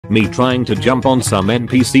Me trying to jump on some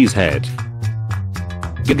NPC's head.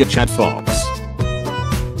 Giga Chat Fox.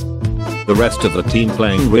 The rest of the team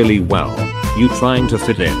playing really well. You trying to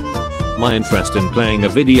fit in. My interest in playing a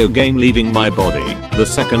video game leaving my body the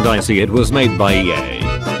second I see it was made by EA.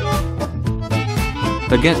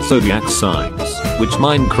 Forget zodiac signs. Which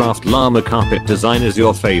Minecraft llama carpet design is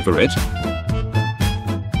your favorite?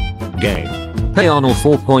 Game. Pay Arnold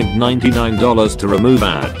 $4.99 to remove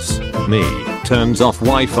ads. Me. Turns off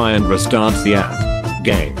Wi-Fi and restarts the app.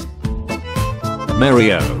 Game.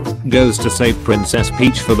 Mario goes to save Princess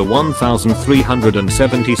Peach for the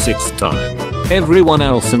 1376th time. Everyone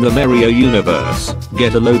else in the Mario universe,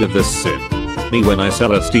 get a load of this sim. Me when I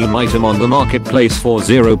sell a Steam item on the marketplace for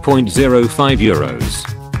 0.05 euros.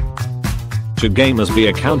 Should gamers be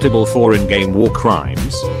accountable for in-game war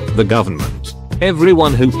crimes? The government.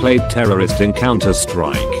 Everyone who played terrorist in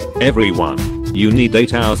Counter-Strike. Everyone. You need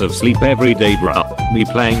 8 hours of sleep every day, bruh. Me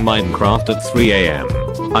playing Minecraft at 3 AM.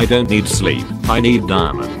 I don't need sleep, I need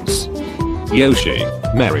diamonds. Yoshi.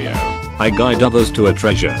 Mario. I guide others to a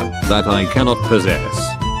treasure that I cannot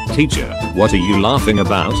possess. Teacher, what are you laughing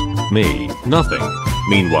about? Me, nothing.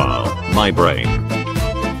 Meanwhile, my brain.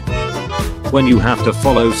 When you have to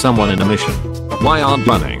follow someone in a mission. Why aren't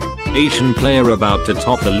running? Asian player about to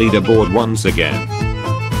top the leaderboard once again.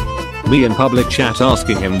 Me in public chat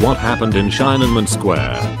asking him what happened in Tiananmen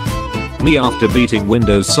Square. Me after beating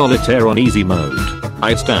Windows Solitaire on easy mode.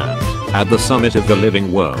 I stand at the summit of the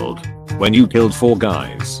living world. When you killed 4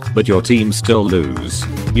 guys, but your team still lose.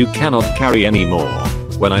 You cannot carry anymore.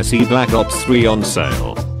 When I see Black Ops 3 on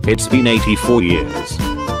sale. It's been 84 years.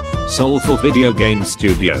 Soulful Video Game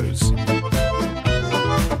Studios.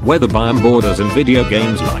 Weather biome borders in video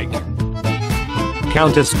games like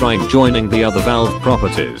Counter-Strike joining the other Valve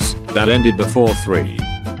properties that ended before 3.